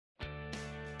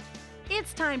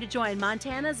It's time to join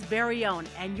Montana's very own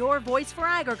and your voice for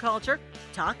agriculture,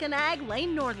 Talkin' Ag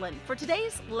Lane Nordland, for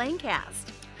today's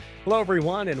LaneCast. Hello,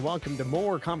 everyone, and welcome to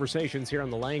more conversations here on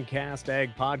the LaneCast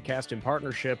Ag Podcast in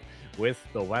partnership with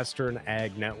the Western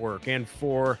Ag Network. And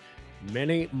for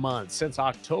many months, since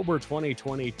October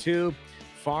 2022,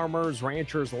 farmers,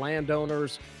 ranchers,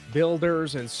 landowners,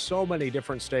 builders, and so many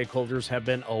different stakeholders have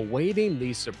been awaiting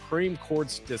the Supreme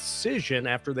Court's decision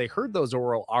after they heard those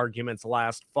oral arguments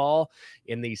last fall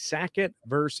in the Sackett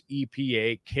versus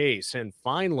EPA case. And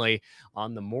finally,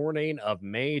 on the morning of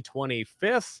May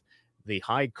 25th, the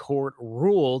High Court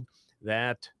ruled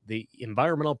that the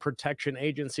Environmental Protection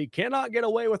Agency cannot get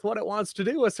away with what it wants to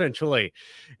do, essentially.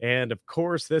 And of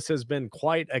course, this has been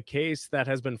quite a case that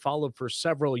has been followed for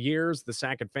several years. The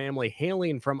Sackett family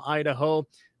hailing from Idaho,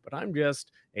 but I'm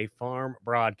just a farm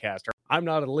broadcaster. I'm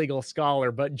not a legal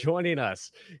scholar, but joining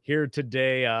us here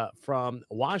today from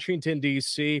Washington,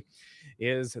 D.C.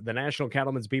 is the National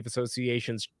Cattlemen's Beef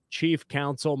Association's Chief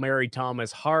Counsel, Mary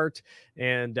Thomas Hart.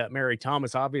 And Mary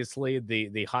Thomas, obviously,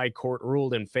 the High Court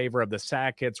ruled in favor of the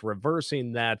Sacketts,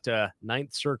 reversing that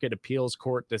Ninth Circuit Appeals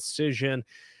Court decision.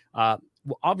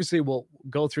 Obviously, we'll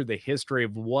go through the history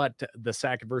of what the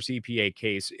Sackett versus EPA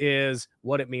case is,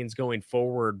 what it means going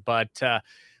forward. But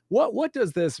what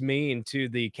does this mean to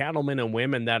the cattlemen and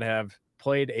women that have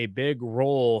played a big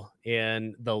role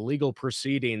in the legal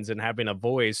proceedings and having a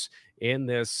voice in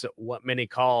this, what many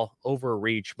call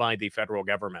overreach by the federal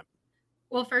government?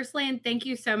 Well, first, Lane, thank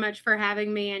you so much for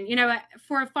having me. And, you know,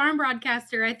 for a farm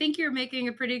broadcaster, I think you're making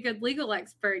a pretty good legal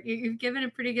expert. You've given a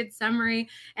pretty good summary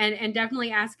and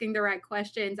definitely asking the right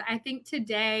questions. I think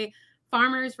today,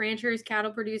 farmers, ranchers,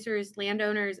 cattle producers,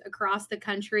 landowners across the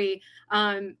country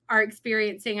are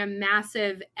experiencing a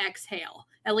massive exhale.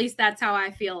 At least that's how I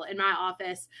feel in my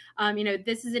office. You know,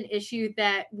 this is an issue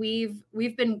that we've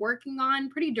been working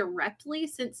on pretty directly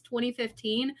since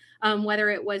 2015, whether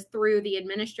it was through the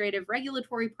administrative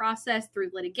regulatory process,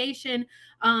 through litigation.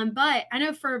 But I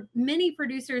know for many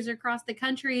producers across the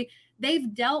country,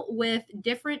 they've dealt with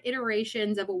different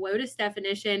iterations of a WOTUS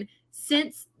definition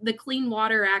since the Clean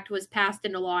Water Act was passed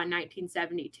into law in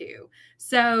 1972.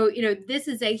 So, you know, this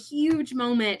is a huge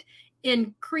moment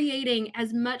in creating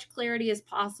as much clarity as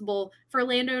possible for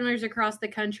landowners across the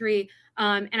country.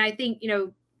 And I think, you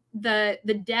know,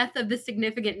 the death of the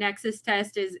significant nexus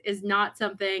test is not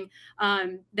something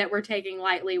that we're taking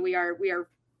lightly. We are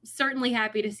certainly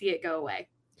happy to see it go away.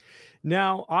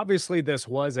 Now, obviously, this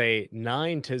was a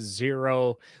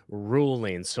 9-0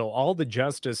 ruling. So all the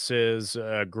justices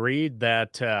agreed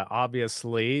that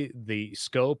obviously the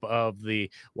scope of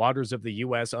the waters of the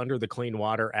U.S. under the Clean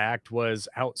Water Act was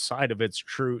outside of its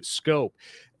true scope.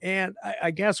 And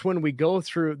I guess when we go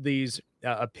through these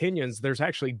opinions, there's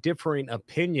actually differing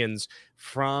opinions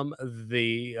from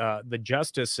the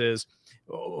justices.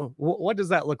 What does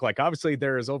that look like? Obviously,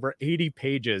 there is over 80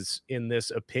 pages in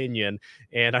this opinion,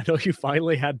 and I know you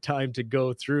finally had time to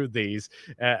go through these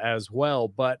as well.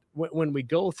 But when we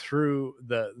go through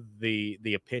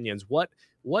the opinions,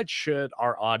 what should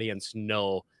our audience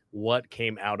know? What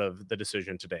came out of the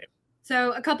decision today?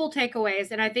 So a couple takeaways,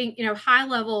 and I think, you know, high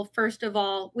level, first of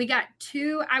all, we got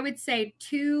two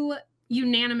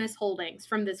unanimous holdings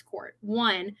from this court.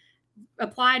 One,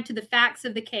 applied to the facts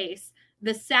of the case,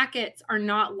 the Sacketts are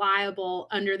not liable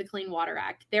under the Clean Water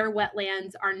Act. Their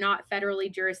wetlands are not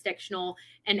federally jurisdictional,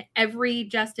 and every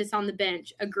justice on the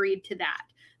bench agreed to that.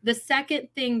 The second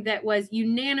thing that was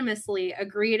unanimously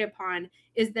agreed upon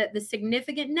is that the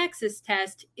significant nexus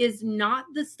test is not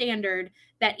the standard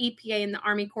that EPA and the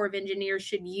Army Corps of Engineers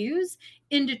should use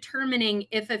in determining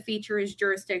if a feature is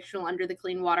jurisdictional under the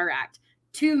Clean Water Act.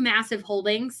 Two massive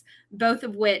holdings, both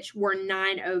of which were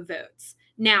 9-0 votes.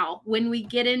 Now, when we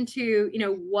get into, you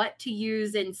know, what to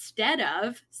use instead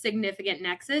of significant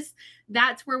nexus,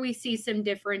 that's where we see some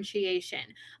differentiation.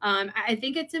 I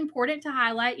think it's important to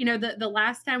highlight, you know, the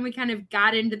last time we kind of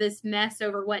got into this mess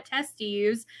over what test to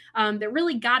use that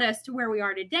really got us to where we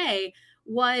are today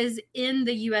was in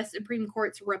the U.S. Supreme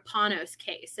Court's Rapanos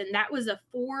case. And that was a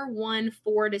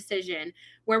 4-1-4 decision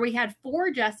where we had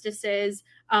four justices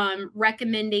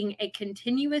recommending a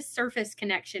continuous surface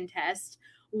connection test,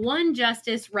 one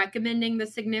justice recommending the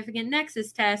significant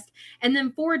nexus test, and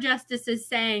then four justices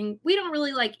saying, we don't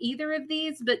really like either of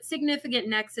these, but significant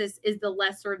nexus is the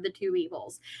lesser of the two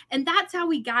evils. And that's how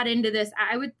we got into this.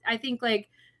 I think like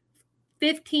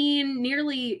 15,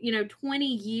 nearly,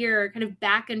 20-year kind of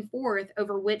back and forth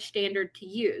over which standard to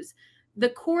use. The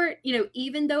court,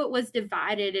 even though it was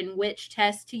divided in which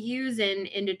test to use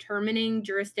in determining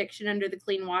jurisdiction under the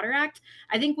Clean Water Act,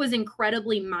 I think was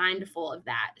incredibly mindful of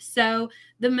that. So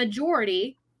the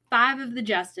majority, 5 of the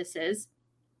justices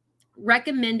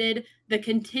recommended the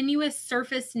continuous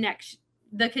surface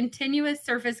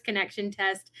connection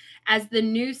test as the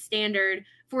new standard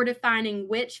for defining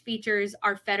which features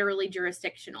are federally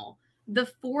jurisdictional. The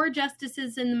 4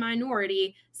 justices in the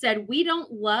minority said, we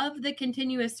don't love the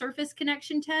continuous surface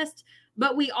connection test,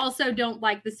 but we also don't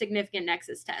like the significant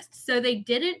nexus test. So they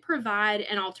didn't provide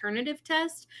an alternative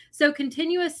test. So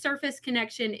continuous surface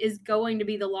connection is going to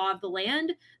be the law of the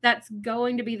land. That's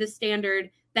going to be the standard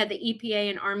that the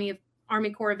EPA and Army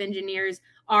Corps of Engineers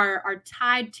are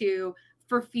tied to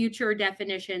for future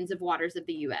definitions of waters of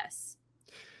the U.S.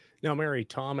 Now, Mary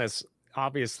Thomas,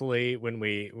 obviously, when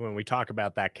we talk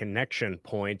about that connection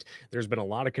point, there's been a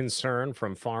lot of concern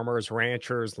from farmers,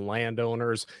 ranchers,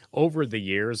 landowners over the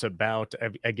years about,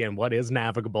 again, what is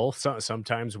navigable. So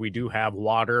sometimes we do have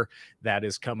water that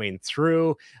is coming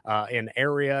through an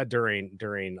area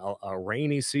during a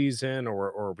rainy season,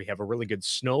 or we have a really good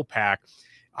snowpack.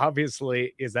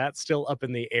 Obviously, is that still up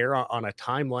in the air on a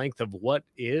time length of what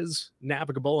is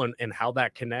navigable and how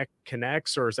that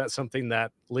connects? Or is that something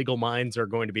that legal minds are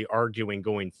going to be arguing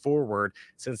going forward,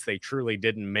 since they truly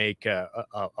didn't make a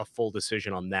full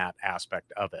decision on that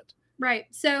aspect of it? Right.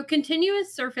 So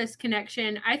continuous surface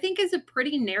connection, I think, is a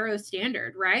pretty narrow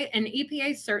standard, right? And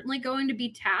EPA is certainly going to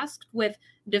be tasked with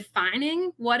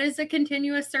defining what is a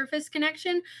continuous surface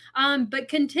connection. But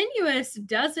continuous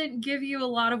doesn't give you a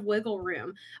lot of wiggle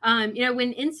room. When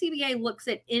NCBA looks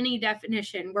at any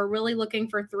definition, we're really looking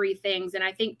for 3 things. And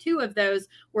I think 2 of those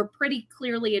were pretty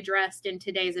clearly addressed in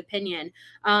today's opinion.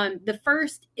 The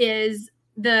first is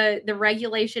the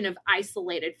regulation of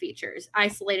isolated features,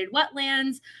 isolated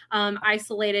wetlands,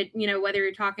 isolated, whether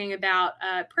you're talking about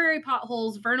prairie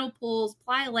potholes, vernal pools,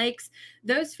 playa lakes,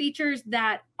 those features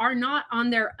that are not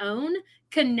on their own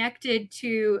connected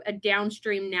to a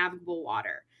downstream navigable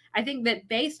water. I think that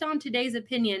based on today's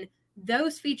opinion,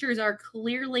 those features are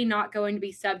clearly not going to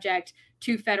be subject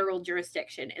to federal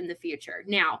jurisdiction in the future.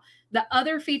 Now, the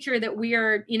other feature that we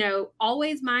are,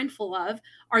 always mindful of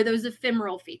are those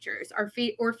ephemeral features,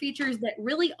 or features that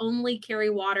really only carry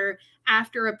water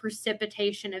after a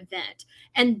precipitation event.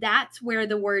 And that's where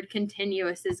the word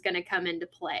continuous is going to come into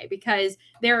play, because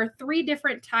there are 3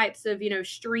 different types of,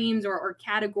 streams or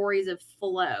categories of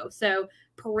flow. So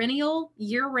perennial,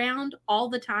 year-round, all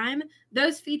the time,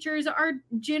 those features are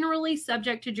generally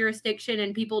subject to jurisdiction,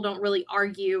 and people don't really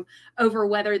argue over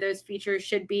whether those features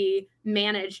should be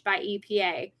managed by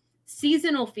EPA.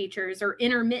 Seasonal features or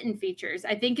intermittent features,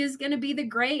 I think, is going to be the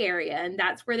gray area. And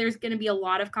that's where there's going to be a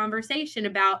lot of conversation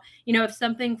about, if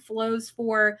something flows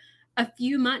for a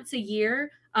few months a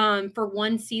year, for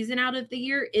one season out of the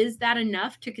year, is that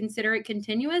enough to consider it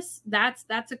continuous? That's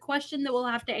a question that we'll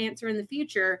have to answer in the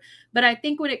future. But I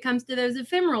think when it comes to those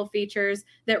ephemeral features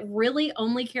that really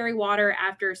only carry water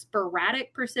after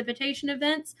sporadic precipitation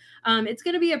events, it's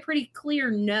going to be a pretty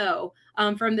clear no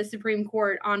from the Supreme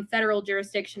Court on federal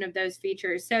jurisdiction of those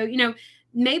features. So,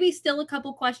 maybe still a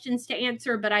couple questions to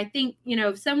answer, but I think,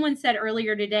 someone said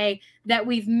earlier today that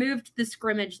we've moved the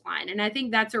scrimmage line. And I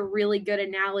think that's a really good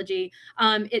analogy.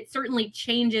 It certainly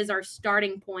changes our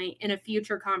starting point in a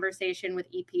future conversation with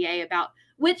EPA about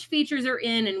which features are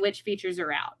in and which features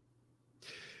are out.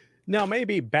 Now,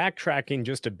 maybe backtracking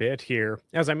just a bit here,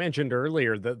 as I mentioned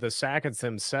earlier, the Sacketts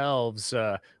themselves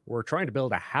were trying to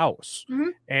build a house.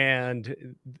 Mm-hmm.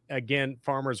 And again,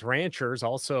 farmers, ranchers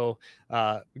also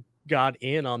got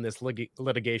in on this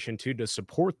litigation too, to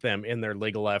support them in their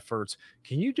legal efforts.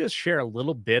 Can you just share a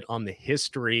little bit on the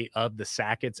history of the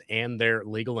Sacketts and their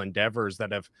legal endeavors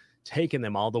that have taken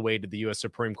them all the way to the U.S.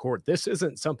 Supreme Court? This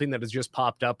isn't something that has just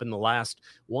popped up in the last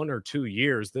 1 or 2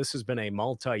 years. This has been a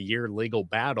multi-year legal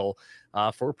battle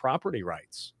for property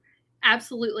rights.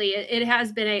 Absolutely. It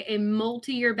has been a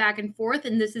multi-year back and forth.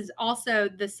 And this is also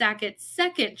the Sackett's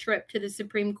second trip to the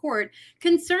Supreme Court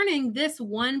concerning this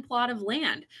one plot of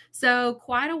land. So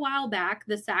quite a while back,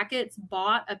 the Sacketts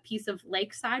bought a piece of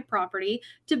lakeside property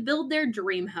to build their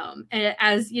dream home,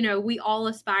 as we all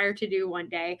aspire to do one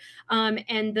day.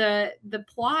 And the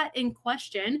plot in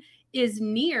question is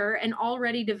near an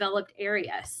already developed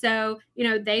area. So,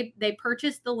 they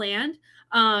purchased the land,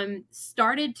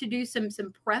 started to do some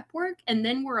prep work, and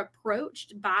then were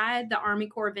approached by the Army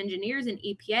Corps of Engineers and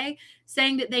EPA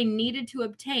saying that they needed to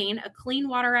obtain a Clean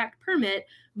Water Act permit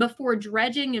before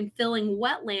dredging and filling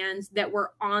wetlands that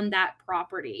were on that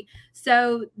property.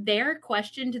 So their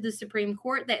question to the Supreme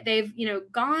Court, that they've,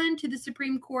 gone to the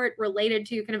Supreme Court related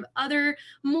to kind of other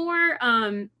more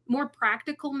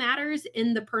practical matters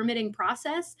in the permitting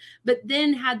process, but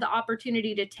then had the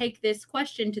opportunity to take this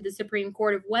question to the Supreme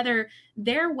Court of whether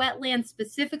their wetland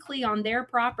specifically on their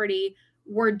property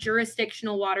were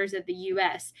jurisdictional waters of the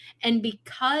U.S. And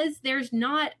because there's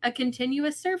not a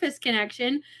continuous surface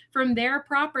connection from their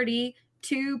property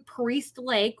to Priest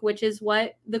Lake, which is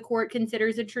what the court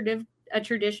considers a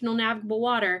traditional navigable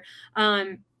water,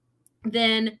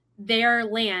 then their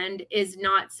land is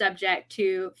not subject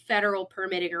to federal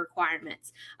permitting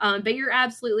requirements. But you're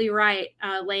absolutely right,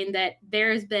 Lane, that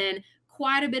there has been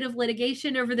quite a bit of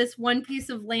litigation over this one piece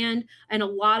of land and a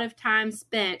lot of time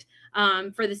spent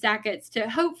for the Sacketts to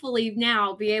hopefully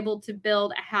now be able to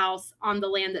build a house on the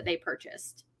land that they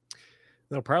purchased.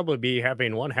 They'll probably be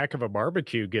having one heck of a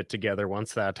barbecue get together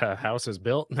once that house is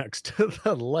built next to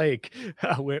the lake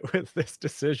with this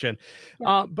decision.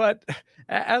 Yeah. But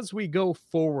as we go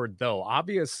forward, though,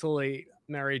 obviously,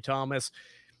 Mary Thomas,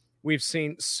 we've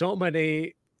seen so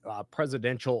many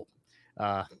presidential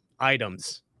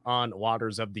items on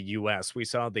waters of the U.S. We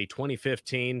saw the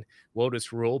 2015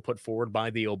 WOTUS rule put forward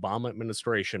by the Obama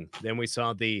administration. Then we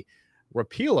saw the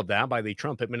repeal of that by the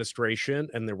Trump administration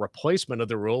and the replacement of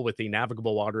the rule with the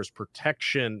Navigable Waters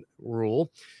Protection Rule.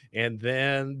 And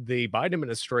then the Biden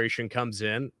administration comes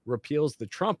in, repeals the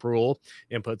Trump rule,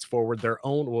 and puts forward their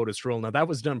own WOTUS rule. Now, that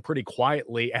was done pretty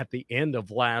quietly at the end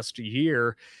of last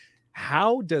year.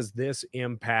 How does this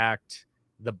impact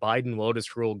the Biden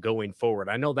WOTUS rule going forward?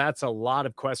 I know that's a lot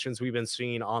of questions we've been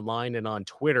seeing online and on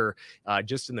Twitter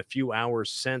just in the few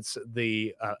hours since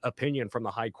the opinion from the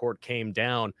high court came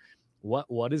down.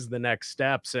 What is the next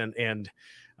steps? And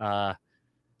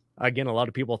again, a lot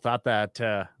of people thought that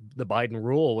the Biden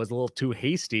rule was a little too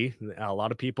hasty. A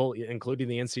lot of people, including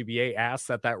the NCBA, asked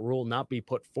that rule not be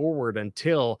put forward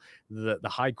until the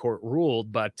high court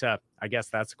ruled. But I guess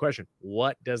that's the question.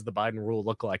 What does the Biden rule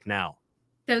look like now?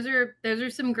 Those are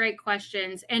some great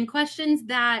questions, and questions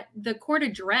that the court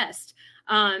addressed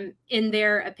in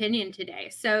their opinion today.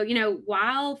 So,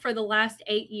 while for the last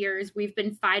 8 years we've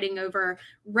been fighting over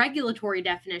regulatory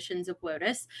definitions of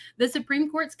WOTUS, the Supreme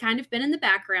Court's kind of been in the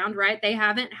background, right? They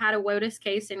haven't had a WOTUS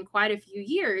case in quite a few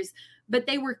years, but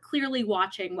they were clearly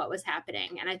watching what was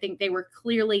happening. And I think they were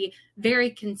clearly very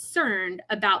concerned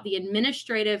about the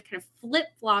administrative kind of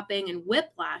flip-flopping and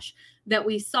whiplash that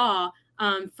we saw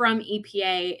from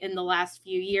EPA in the last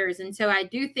few years. And so I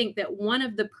do think that one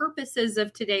of the purposes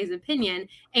of today's opinion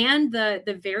and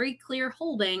the very clear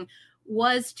holding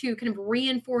was to kind of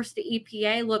reinforce the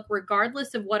EPA, look,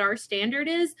 regardless of what our standard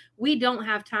is, we don't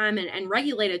have time, and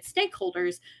regulated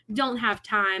stakeholders don't have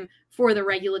time for the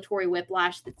regulatory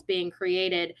whiplash that's being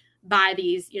created by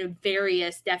these,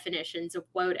 various definitions of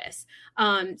WOTUS.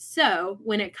 So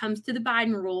when it comes to the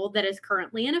Biden rule that is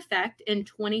currently in effect in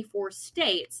 24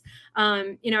 states,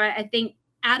 I think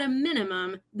at a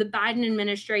minimum, the Biden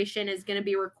administration is going to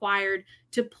be required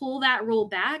to pull that rule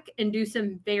back and do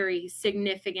some very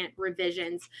significant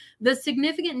revisions. The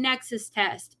significant nexus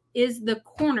test is the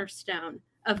cornerstone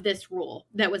of this rule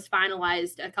that was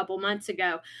finalized a couple months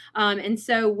ago. And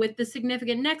so with the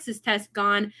significant nexus test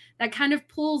gone, that kind of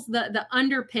pulls the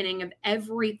underpinning of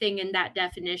everything in that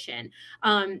definition.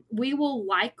 We will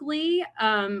likely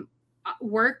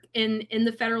work in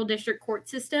the federal district court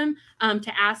system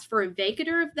to ask for a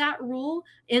vacatur of that rule.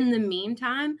 In the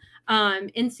meantime,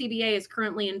 NCBA is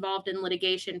currently involved in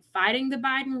litigation fighting the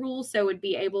Biden rule, so would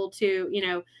be able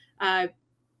to,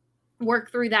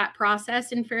 work through that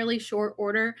process in fairly short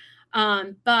order.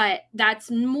 But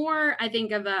that's more, I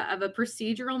think, of a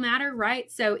procedural matter,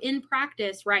 right? So in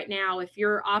practice right now, if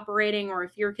you're operating or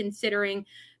if you're considering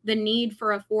the need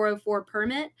for a 404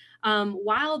 permit,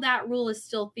 while that rule is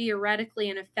still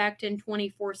theoretically in effect in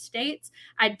 24 states,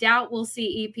 I doubt we'll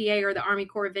see EPA or the Army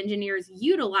Corps of Engineers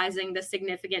utilizing the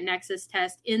significant nexus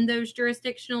test in those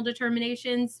jurisdictional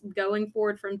determinations going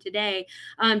forward from today,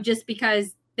 just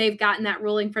because they've gotten that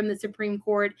ruling from the Supreme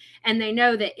Court, and they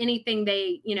know that anything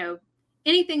they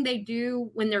do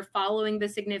when they're following the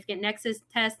significant nexus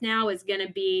test now is going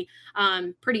to be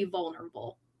pretty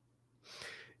vulnerable.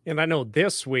 And I know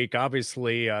this week,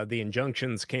 obviously, the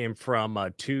injunctions came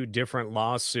from two different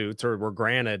lawsuits, or were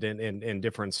granted in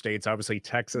different states. Obviously,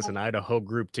 Texas and Idaho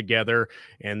grouped together,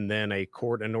 and then a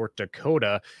court in North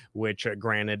Dakota, which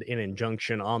granted an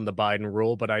injunction on the Biden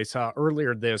rule. But I saw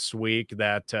earlier this week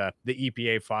that the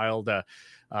EPA filed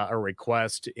a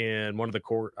request in one of the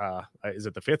court, is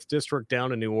it the 5th District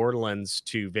down in New Orleans,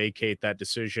 to vacate that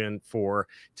decision for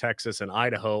Texas and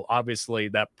Idaho. Obviously,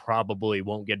 that probably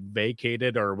won't get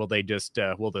vacated, or will they just,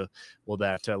 will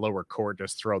that lower court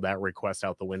just throw that request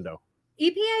out the window?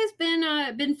 EPA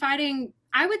has been fighting,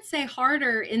 I would say,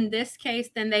 harder in this case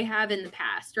than they have in the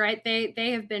past, right?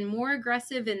 They have been more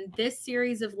aggressive in this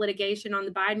series of litigation on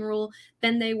the Biden rule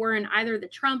than they were in either the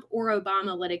Trump or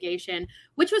Obama litigation,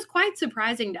 which was quite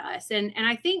surprising to us. And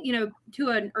I think, to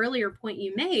an earlier point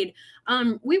you made,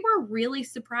 we were really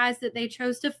surprised that they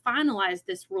chose to finalize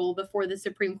this rule before the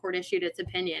Supreme Court issued its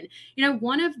opinion.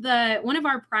 One of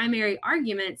our primary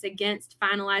arguments against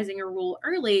finalizing a rule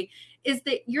early is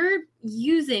that you're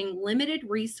using limited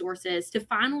resources to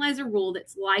finalize a rule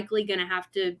that's likely going to have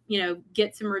to,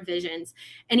 get some revisions.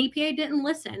 And EPA didn't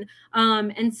listen.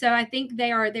 And so I think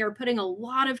they are putting a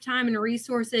lot of time and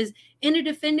resources into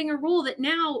defending a rule that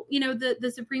now,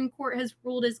 the Supreme Court has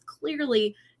ruled is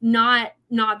clearly not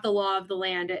the law of the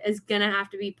land. It is going to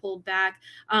have to be pulled back.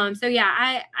 So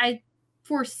yeah, I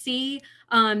foresee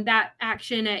that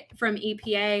action from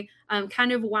EPA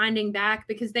kind of winding back,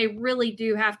 because they really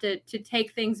do have to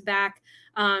take things back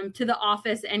to the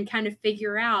office and kind of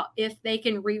figure out if they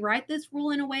can rewrite this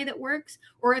rule in a way that works,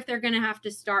 or if they're going to have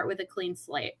to start with a clean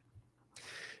slate.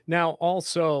 Now,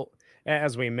 also,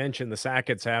 as we mentioned, the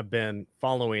Sacketts have been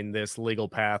following this legal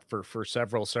path for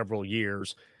several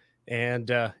years, and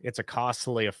it's a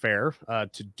costly affair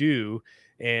to do.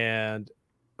 And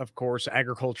of course,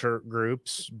 agriculture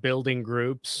groups, building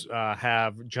groups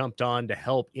have jumped on to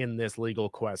help in this legal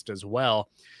quest as well.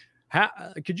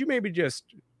 Could you maybe just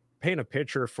paint a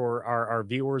picture for our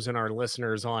viewers and our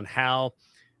listeners on how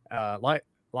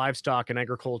livestock and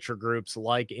agriculture groups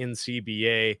like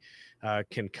NCBA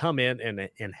can come in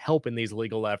and help in these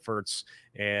legal efforts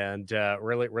and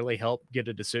really help get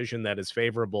a decision that is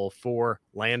favorable for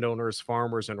landowners,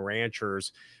 farmers, and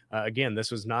ranchers? Again,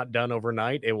 this was not done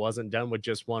overnight. It wasn't done with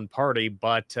just one party,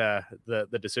 but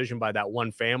the decision by that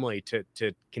one family to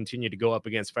continue to go up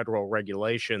against federal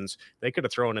regulations, they could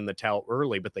have thrown in the towel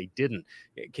early, but they didn't.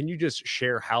 Can you just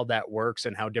share how that works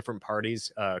and how different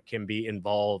parties can be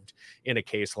involved in a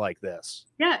case like this?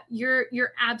 Yeah,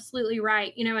 you're absolutely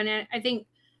right. And I think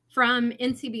from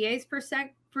NCBA's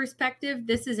perspective,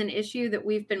 this is an issue that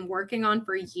we've been working on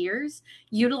for years,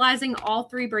 utilizing all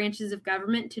three branches of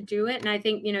government to do it. And I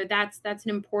think, that's an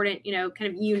important,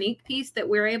 kind of unique piece that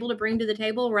we're able to bring to the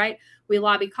table, right? We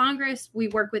lobby Congress, we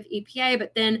work with EPA,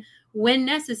 but then when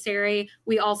necessary,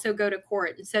 we also go to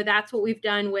court. And so that's what we've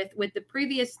done with the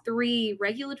previous three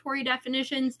regulatory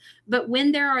definitions. But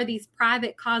when there are these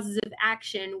private causes of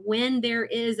action, when there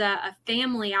is a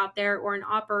family out there or an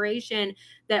operation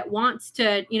that wants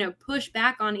to, push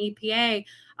back on EPA,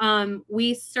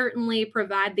 we certainly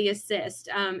provide the assist,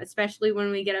 especially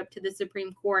when we get up to the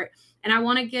Supreme Court. And I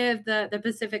want to give the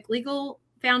Pacific Legal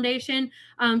Foundation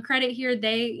credit here.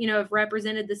 They, have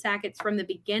represented the Sacketts from the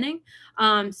beginning.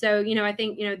 So, I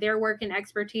think, their work and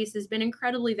expertise has been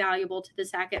incredibly valuable to the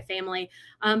Sackett family.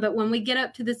 But when we get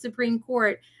up to the Supreme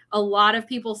Court, a lot of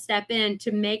people step in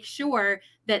to make sure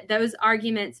that those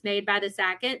arguments made by the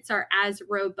Sacketts are as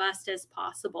robust as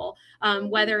possible,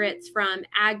 whether it's from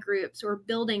ag groups or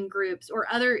building groups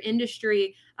or other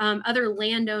industry, other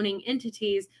landowning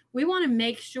entities. We want to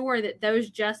make sure that those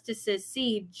justices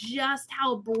see just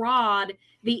how broad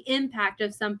the impact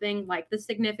of something like the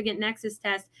significant nexus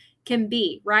test can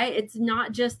be, right? It's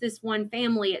not just this one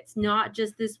family. It's not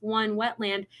just this one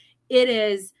wetland. It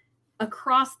is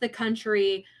across the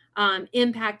country,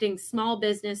 impacting small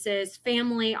businesses,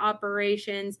 family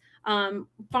operations,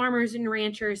 farmers and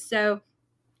ranchers. So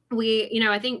we,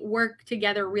 I think, work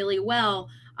together really well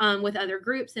with other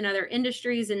groups and other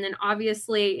industries. And then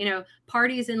obviously,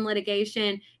 parties in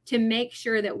litigation to make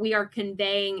sure that we are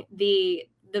conveying the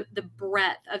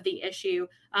breadth of the issue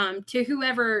to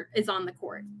whoever is on the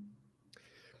court.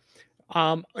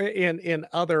 In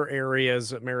other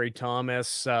areas, Mary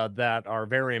Thomas, that are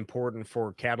very important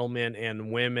for cattlemen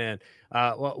and women,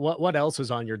 what else is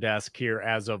on your desk here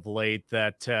as of late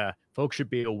that folks should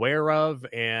be aware of,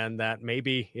 and that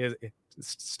maybe is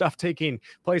stuff taking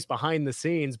place behind the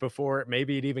scenes before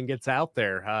maybe it even gets out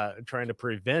there, trying to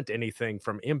prevent anything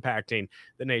from impacting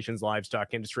the nation's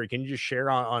livestock industry? Can you just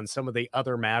share on some of the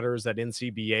other matters that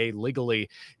NCBA legally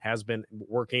has been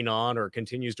working on or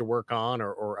continues to work on,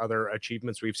 or other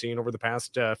achievements we've seen over the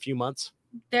past few months?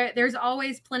 There's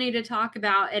always plenty to talk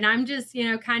about. And I'm just,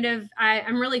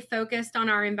 I'm really focused on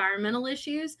our environmental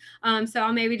issues. So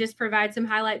I'll maybe just provide some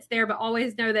highlights there, but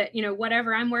always know that,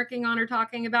 whatever I'm working on or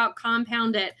talking about,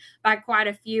 compound it by quite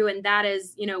a few. And that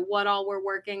is, what all we're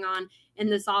working on in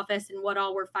this office and what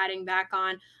all we're fighting back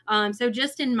on. So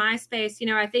just in my space,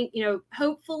 I think,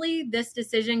 hopefully this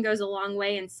decision goes a long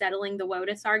way in settling the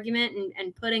WOTUS argument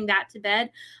and putting that to bed.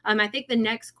 I think the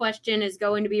next question is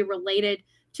going to be related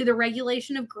to the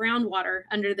regulation of groundwater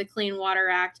under the Clean Water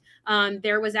Act.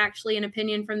 There was actually an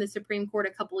opinion from the Supreme Court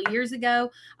a couple of years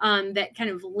ago that kind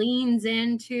of leans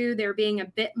into there being a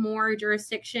bit more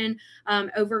jurisdiction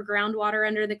over groundwater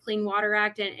under the Clean Water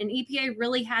Act. And EPA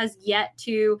really has yet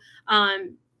to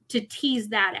tease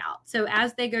that out. So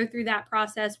as they go through that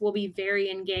process, we'll be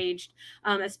very engaged,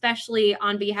 especially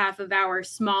on behalf of our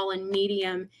small and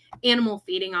medium animal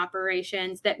feeding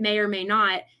operations that may or may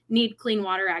not need Clean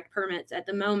Water Act permits at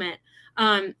the moment.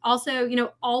 Also,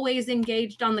 always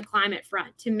engaged on the climate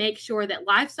front to make sure that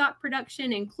livestock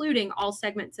production, including all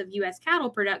segments of U.S. cattle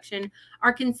production,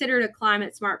 are considered a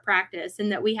climate smart practice,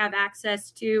 and that we have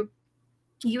access to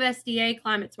USDA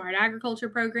climate smart agriculture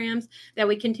programs, that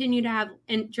we continue to have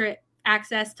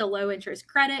access to low interest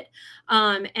credit,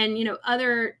 and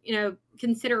other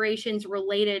considerations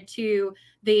related to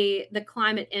the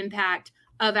climate impact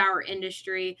of our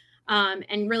industry,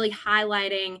 and really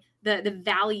highlighting the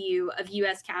value of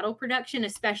U.S. cattle production,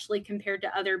 especially compared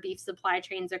to other beef supply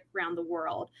chains around the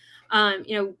world.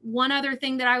 One other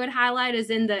thing that I would highlight is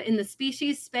in the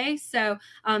species space. So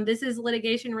this is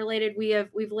litigation related.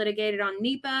 We've litigated on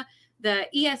NEPA, the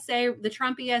ESA, the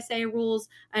Trump ESA rules,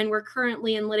 and we're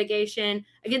currently in litigation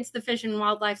against the Fish and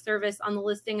Wildlife Service on the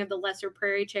listing of the lesser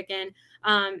prairie chicken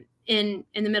in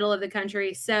the middle of the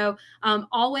country. So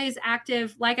always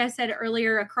active, like I said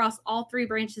earlier, across all three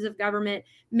branches of government,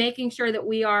 making sure that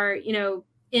we are,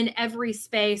 in every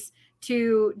space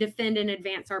to defend and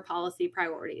advance our policy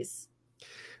priorities.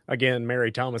 Again,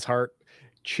 Mary Thomas Hart,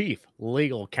 Chief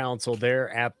Legal Counsel there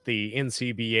at the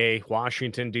NCBA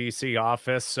Washington, D.C.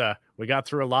 office. We got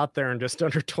through a lot there in just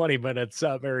under 20 minutes,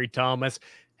 Mary Thomas.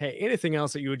 Hey, anything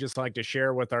else that you would just like to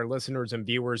share with our listeners and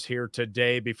viewers here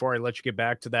today before I let you get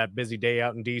back to that busy day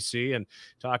out in D.C. and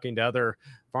talking to other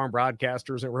farm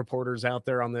broadcasters and reporters out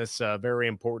there on this very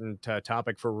important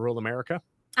topic for rural America?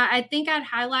 I think I'd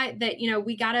highlight that,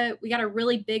 we got a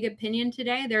really big opinion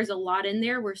today. There's a lot in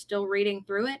there. We're still reading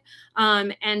through it.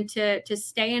 And to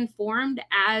stay informed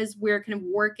as we're kind of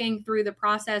working through the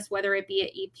process, whether it be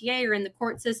at EPA or in the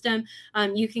court system,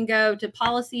 you can go to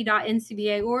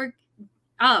policy.ncba.org.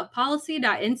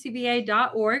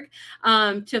 Policy.ncba.org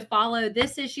to follow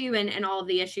this issue and all of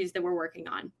the issues that we're working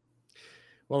on.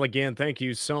 Well, again, thank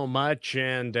you so much.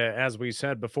 And as we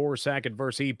said before, Sackett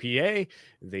versus EPA,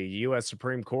 the U.S.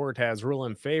 Supreme Court has ruled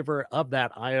in favor of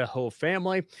that Idaho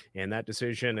family. And that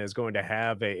decision is going to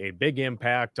have a big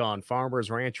impact on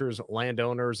farmers, ranchers,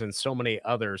 landowners, and so many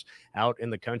others out in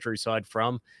the countryside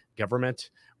from government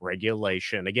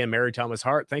regulation. Again, Mary Thomas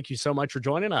Hart, thank you so much for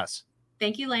joining us.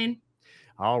 Thank you, Lane.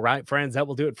 All right, friends, that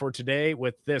will do it for today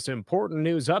with this important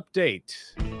news update.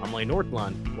 I'm Lane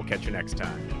Nordlund. We'll catch you next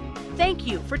time. Thank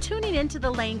you for tuning in to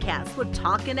the LaneCast with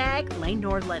Talkin' Ag, Lane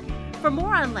Nordlund. For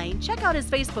more on Lane, check out his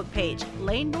Facebook page,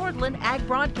 Lane Nordlund Ag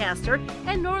Broadcaster,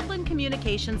 and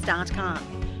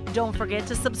NordlundCommunications.com. Don't forget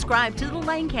to subscribe to the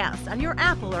LaneCast on your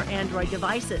Apple or Android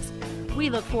devices. We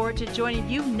look forward to joining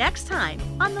you next time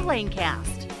on the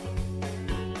LaneCast.